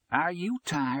Are you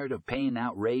tired of paying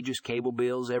outrageous cable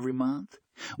bills every month?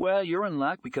 Well, you're in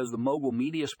luck because the Mogul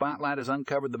Media Spotlight has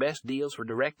uncovered the best deals for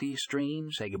DIRECTV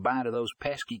streams. Say goodbye to those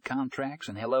pesky contracts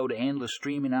and hello to endless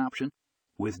streaming options.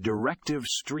 With DIRECTV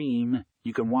Stream,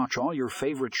 you can watch all your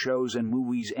favorite shows and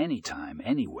movies anytime,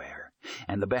 anywhere.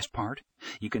 And the best part?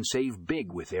 You can save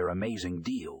big with their amazing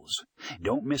deals.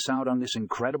 Don't miss out on this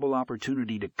incredible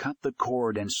opportunity to cut the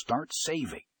cord and start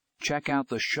saving. Check out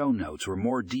the show notes for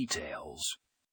more details.